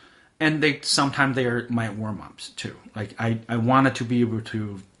often, and sometimes they are my warm-ups too. Like I wanted to be able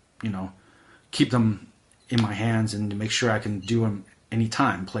to, keep them in my hands and to make sure I can do them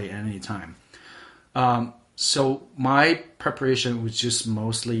anytime, play at any time. So my preparation was just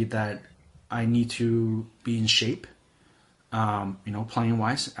mostly that I need to be in shape, playing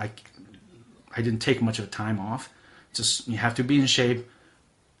wise. I didn't take much of time off. Just you have to be in shape,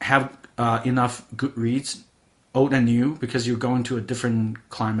 have enough good reads, old and new, because you're going to a different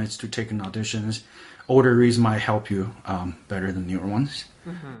climates to take in auditions. Older reads might help you better than newer ones.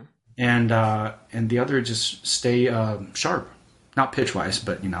 Mm-hmm. And the other, just stay sharp, not pitch wise,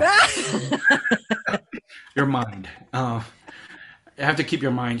 but your mind. You have to keep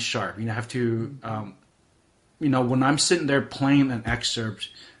your mind sharp. You have to, when I'm sitting there playing an excerpt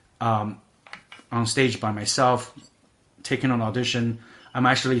on stage by myself, taking an audition, I'm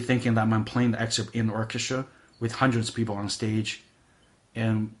actually thinking that I'm playing the excerpt in orchestra with hundreds of people on stage,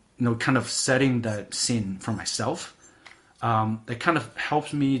 and kind of setting that scene for myself. That kind of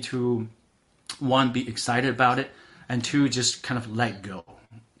helps me to, one, be excited about it, and two, just kind of let go.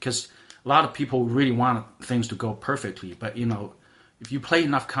 Because a lot of people really want things to go perfectly, but if you play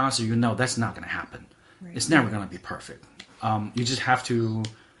enough concerts, that's not going to happen. Right. It's never going to be perfect. You just have to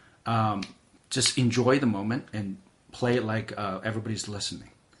just enjoy the moment and play it like everybody's listening.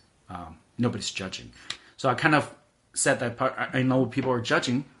 Nobody's judging. So I kind of said that part. I know people are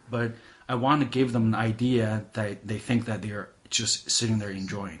judging, but I want to give them an idea that they think that they're just sitting there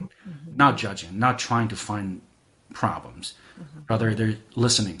enjoying, mm-hmm. not judging, not trying to find problems. Mm-hmm. Rather, they're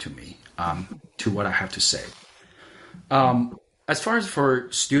listening to me, to what I have to say. As far as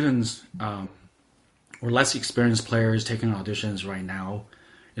for students or less experienced players taking auditions right now,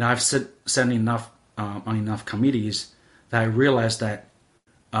 I've sat enough on enough committees that I realized that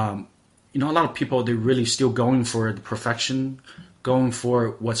a lot of people, they're really still going for the perfection, going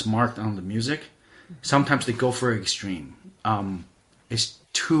for what's marked on the music. Sometimes they go for extreme. It's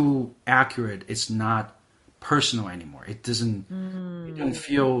too accurate. It's not personal anymore. It doesn't. You don't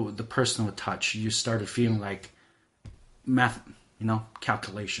feel the personal touch. You started feeling like math,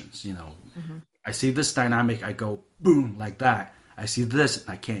 calculations. Mm-hmm. I see this dynamic. I go boom like that. I see this.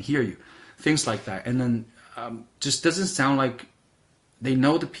 I can't hear you. Things like that, and then just doesn't sound like they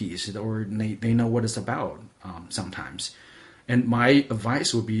know the piece or they know what it's about. Sometimes. And my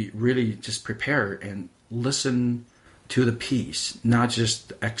advice would be really just prepare and listen to the piece, not just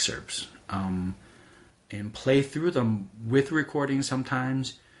the excerpts, and play through them with recording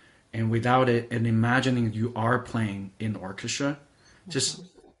sometimes and without it, and imagining you are playing in the orchestra, just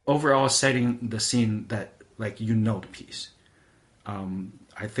overall setting the scene that the piece.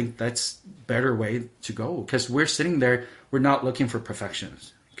 I think that's a better way to go, because we're sitting there, we're not looking for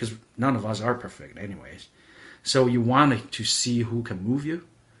perfections, because none of us are perfect anyways. So you want to see who can move you,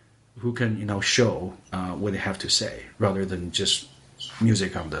 who can show what they have to say, rather than just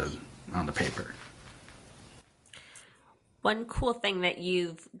music on the paper. One cool thing that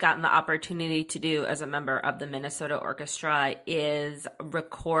you've gotten the opportunity to do as a member of the Minnesota Orchestra is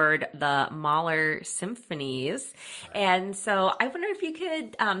record the Mahler symphonies. And so I wonder if you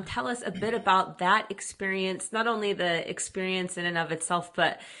could tell us a bit about that experience, not only the experience in and of itself,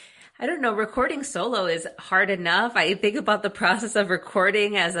 but I don't know, recording solo is hard enough. I think about the process of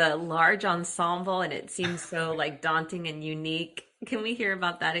recording as a large ensemble, and it seems so daunting and unique. Can we hear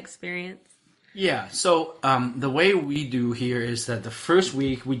about that experience? Yeah, so the way we do here is that the first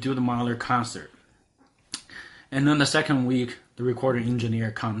week we do the Mahler concert. And then the second week, the recording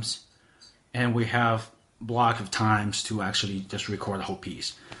engineer comes and we have a block of times to actually just record the whole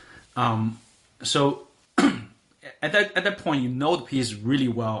piece. So at that point, you know the piece really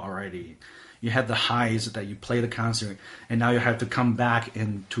well already. You had the highs that you play the concert, and now you have to come back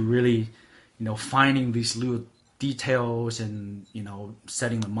and to really, finding these little details and,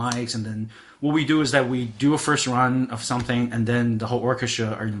 setting the mics. And then what we do is that we do a first run of something, and then the whole orchestra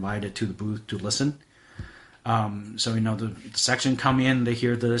are invited to the booth to listen. So, the section come in, they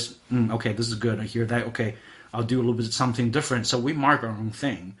hear this, okay, this is good. I hear that, okay, I'll do a little bit something different. So we mark our own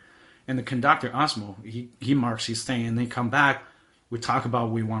thing. And the conductor, Osmo, he marks his thing, and they come back, we talk about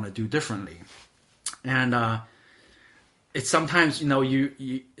what we want to do differently. And it's sometimes,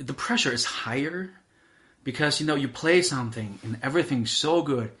 the pressure is higher because, you play something and everything's so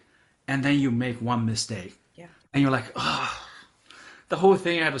good, and then you make one mistake. Yeah. And you're like, oh, the whole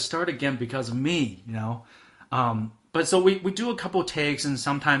thing had to start again because of me, But so we do a couple takes, and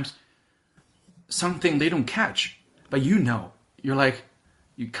sometimes something they don't catch, but you're like,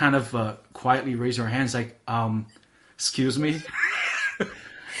 you kind of quietly raise your hands like, excuse me,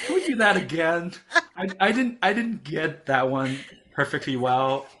 can we do that again? I didn't get that one perfectly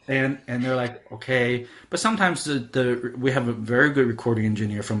well, and they're like, okay. But sometimes we have a very good recording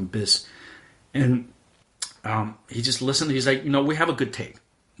engineer from BIS, and he just listened. He's like, we have a good take,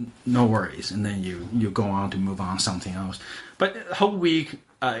 no worries, and then you go on to move on to something else. But the whole week,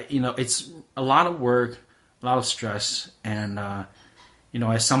 it's a lot of work, a lot of stress, and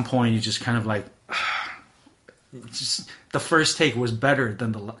at some point you just kind of like, just the first take was better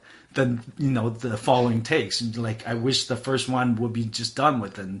than the following takes. And like, I wish the first one would be just done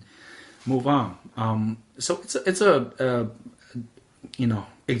with and move on. So it's a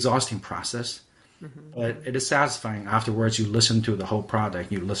exhausting process, but it is satisfying afterwards. You listen to the whole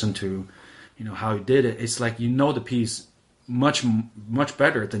product, you listen to, how you did it. It's like, the piece much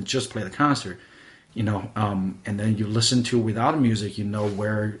better than just play the concert. And then you listen to without music,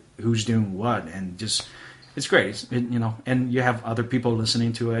 who's doing what, and just, it's great, and you have other people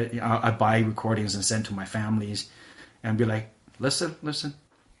listening to it. I buy recordings and send to my families and be like, listen,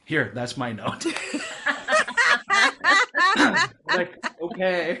 here, that's my note. Like,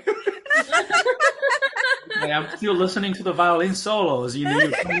 okay. Like, I'm still listening to the violin solos,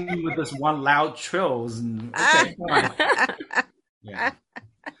 you're playing with this one loud trills, and okay, fine. Yeah.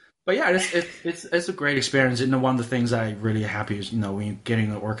 But yeah, it's a great experience, and one of the things I really happy is, when you're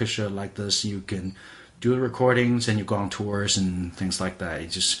getting an orchestra like this, you can do the recordings and you go on tours and things like that. It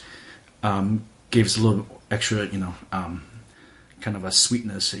just gives a little extra, kind of a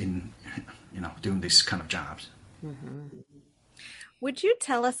sweetness in, doing these kind of jobs. Mm-hmm. Would you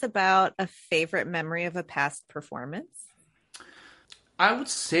tell us about a favorite memory of a past performance? I would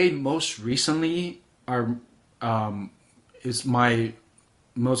say most recently is my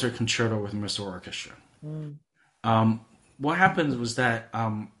Mozart Concerto with Mr. Orchestra. What happened was that,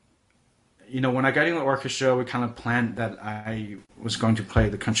 when I got in the orchestra, we kind of planned that I was going to play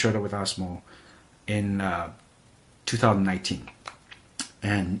the concerto with Osmo in 2019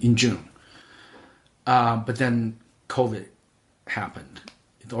 and in June. But then COVID happened.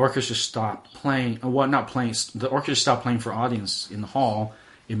 The orchestra stopped playing. The orchestra stopped playing for audience in the hall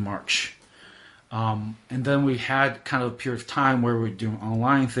in March. And then we had kind of a period of time where we were doing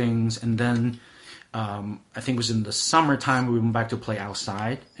online things, and then I think it was in the summertime we went back to play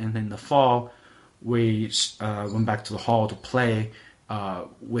outside, and then in the fall we went back to the hall to play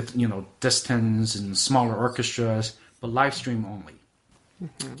with distance and smaller orchestras, but live stream only.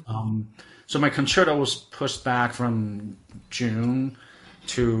 Mm-hmm. So my concerto was pushed back from June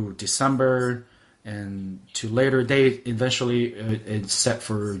to December, and to later date. Eventually, it's set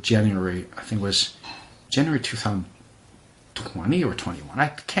for January. I think it was January 2020 or 21. I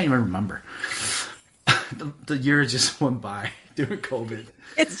can't even remember. The year just went by during COVID.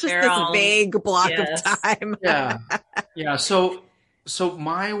 It's just this vague block of time. Yeah. So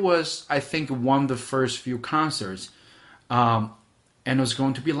mine was, I think, one of the first few concerts, and it was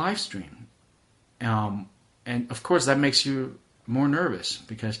going to be live streamed. And of course, that makes you more nervous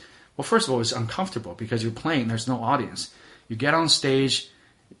because, well, first of all, it's uncomfortable because you're playing. There's no audience. You get on stage,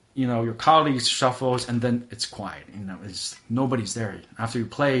 your colleagues shuffles, and then it's quiet. It's nobody's there. After you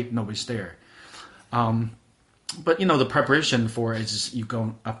play, nobody's there. But the preparation for it is you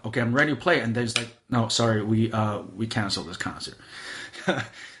go, okay, I'm ready to play, and there's like, no, sorry, we canceled this concert.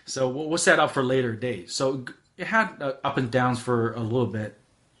 So we'll set up for later dates. So it had up and downs for a little bit,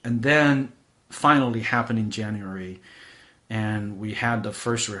 and then finally happened in January, and we had the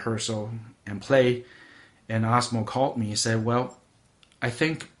first rehearsal and play, and Osmo called me and said, well, I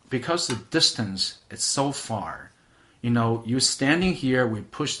think because the distance is so far, you standing here, we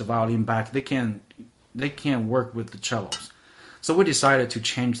push the violin back, they can't work with the cellos. So we decided to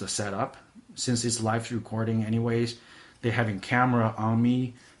change the setup, since it's live recording anyways, they having camera on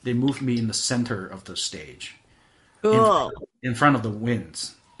me. They moved me in the center of the stage, Cool. in front of the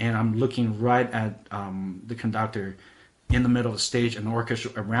winds, and I'm looking right at the conductor in the middle of the stage and the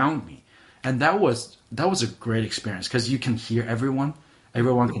orchestra around me, and that was a great experience because you can hear everyone.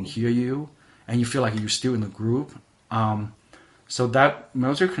 Everyone can hear you, and you feel like you're still in the group. So that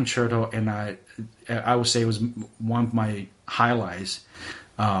Mozart concerto, and I would say it was one of my highlights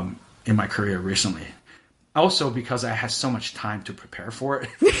in my career recently. Also because I had so much time to prepare for it.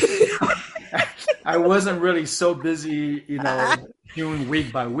 I wasn't really so busy, doing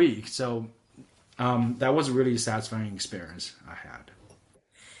week by week. So that was a really satisfying experience I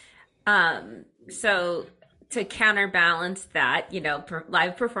had. So to counterbalance that,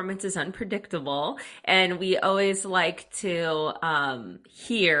 live performance is unpredictable, and we always like to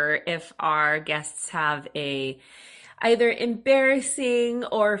hear if our guests have a either embarrassing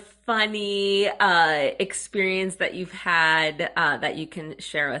or funny experience that you've had that you can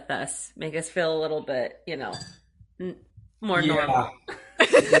share with us. Make us feel a little bit, more normal.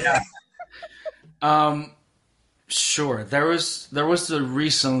 Yeah. Sure. There was a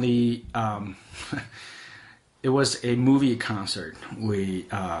recently it was a movie concert we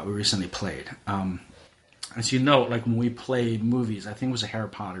recently played. As you know, like when we play movies, I think it was a Harry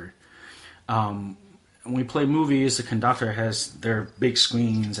Potter. When we play movies, the conductor has their big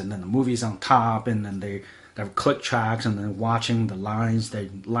screens, and then the movie's on top, and then they have click tracks, and then watching the lines, they're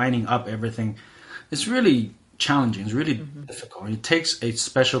lining up everything. It's really challenging. It's really difficult. It takes a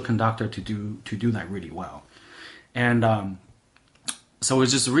special conductor to do that really well. And so it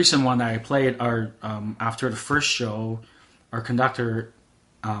was just a recent one that I played. After the first show, our conductor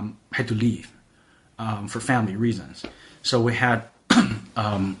had to leave for family reasons. So we had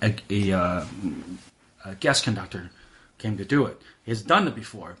a guest conductor came to do it. He's done it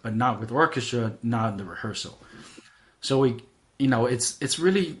before, but not with orchestra, not in the rehearsal. So it's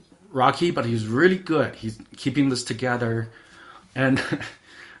really rocky, but he's really good. He's keeping this together, and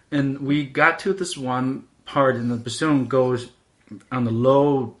we got to this one part, and the bassoon goes on the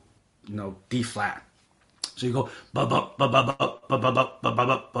low, D flat. So you go going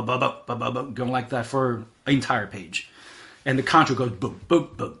like that for an entire page, and the contra goes boom, boom,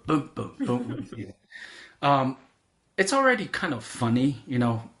 boom, boom, boom, boom. It's already kind of funny,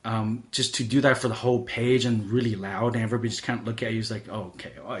 just to do that for the whole page and really loud, and everybody just kind of look at you. It's like, oh,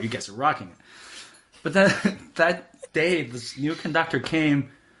 okay, oh, you guys are rocking it. But then that day, this new conductor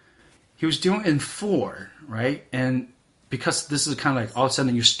came. He was doing it in 4, right? And because this is kind of like all of a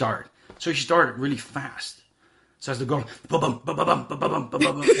sudden you start, so he started really fast. So as they're going, ba-bum, ba-bum, ba-bum,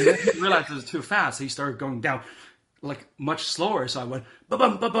 ba-bum, and then he realized it was too fast. So he started going down like much slower. So I went,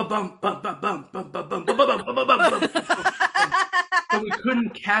 ba-bum, ba-bum, ba-bum, ba-bum, ba-bum, ba-bum, ba-bum. But we couldn't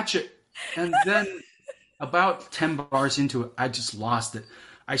catch it. And then about 10 bars into it, I just lost it.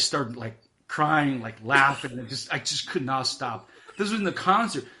 I started like crying, like laughing, and I just could not stop. This was in the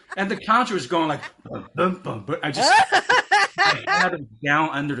concert, and the concert was going like, bum, bum, bum, but I had it down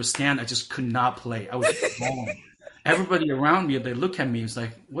under the stand. I just could not play. I was gone. Everybody around me, they look at me. It's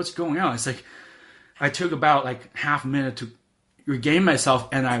like, what's going on? It's like, I took about like half a minute to regain myself,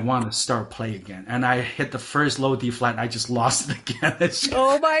 and I want to start playing again. And I hit the first low D flat, and I just lost it again.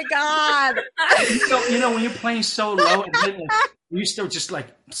 Oh my God. When you're playing so low, and then you start just like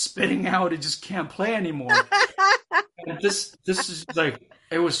spitting out, and just can't play anymore. And this is like,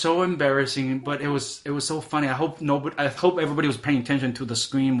 it was so embarrassing, but it was so funny. I hope everybody was paying attention to the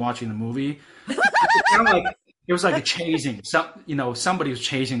screen watching the movie. It was like a chasing. Somebody was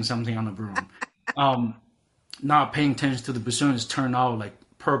chasing something on the broom. Not paying attention to the bassoon, just turned out like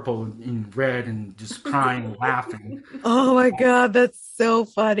purple and red and just crying and laughing. Oh my God, that's so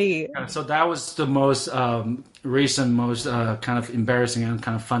funny. So that was the most recent, most kind of embarrassing and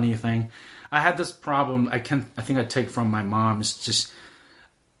kind of funny thing. I had this problem. I think I take from my mom. It's just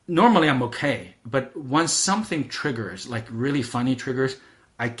normally I'm okay, but once something triggers, like really funny triggers,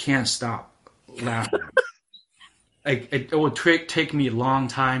 I can't stop laughing. It will take me a long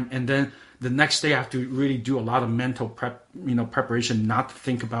time, and then the next day I have to really do a lot of mental preparation not to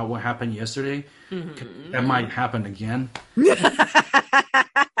think about what happened yesterday. Mm-hmm. That might happen again.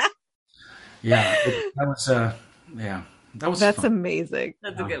 That's amazing.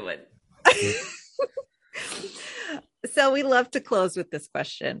 That's a good one. So we love to close with this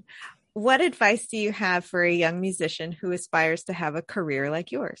question. What advice do you have for a young musician who aspires to have a career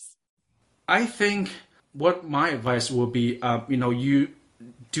like yours? I think what my advice will be, you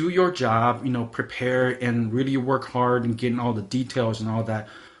do your job, prepare and really work hard and get in all the details and all that.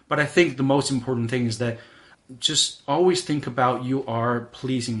 But I think the most important thing is that just always think about you are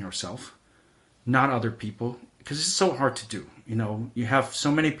pleasing yourself. not other people, because it's so hard to do. You have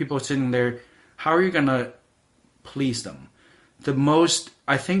so many people sitting there. How are you gonna please them?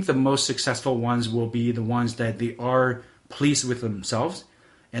 I think the most successful ones will be the ones that they are pleased with themselves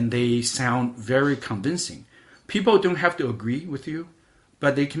and they sound very convincing. People don't have to agree with you,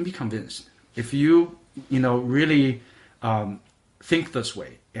 but they can be convinced. If you, really think this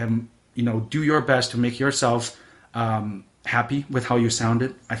way and, do your best to make yourself happy with how you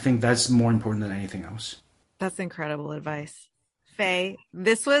sounded, I think that's more important than anything else. That's incredible advice. Faye,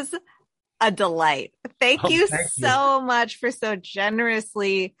 this was a delight. Thank you so much for so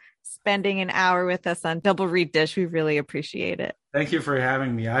generously spending an hour with us on Double Reed Dish. We really appreciate it. Thank you for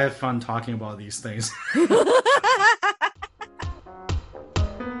having me. I had fun talking about these things.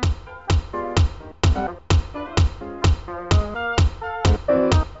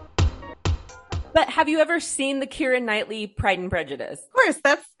 But have you ever seen the Keira Knightley Pride and Prejudice? Of course,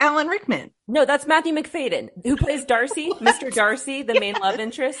 that's Alan Rickman. No, that's Matthew McFadden, who plays Darcy, Mr. Darcy, the main love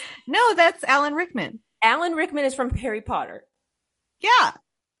interest. No, that's Alan Rickman. Alan Rickman is from Harry Potter. Yeah.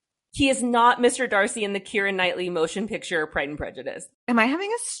 He is not Mr. Darcy in the Keira Knightley motion picture Pride and Prejudice. Am I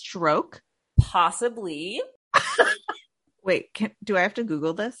having a stroke? Possibly. Wait, do I have to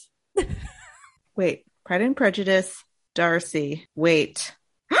Google this? Wait, Pride and Prejudice, Darcy. Wait.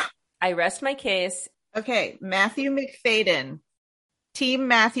 I rest my case. Okay, Matthew McFadden. Team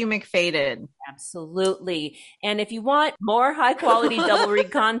Matthew McFadden. Absolutely. And if you want more high quality Double Read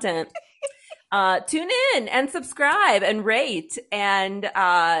content, tune in and subscribe and rate and,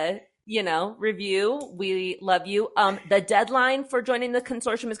 review. We love you. The deadline for joining the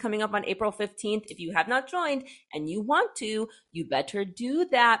consortium is coming up on April 15th. If you have not joined and you want to, you better do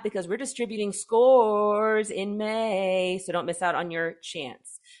that because we're distributing scores in May. So don't miss out on your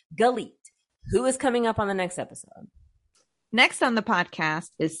chance. Galit, who is coming up on the next episode? Next on the podcast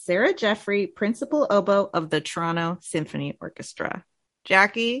is Sarah Jeffrey, principal oboe of the Toronto Symphony Orchestra.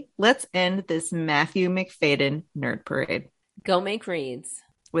 Jackie, let's end this Matthew McFadden nerd parade. Go make reads.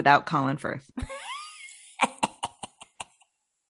 Without Colin Firth.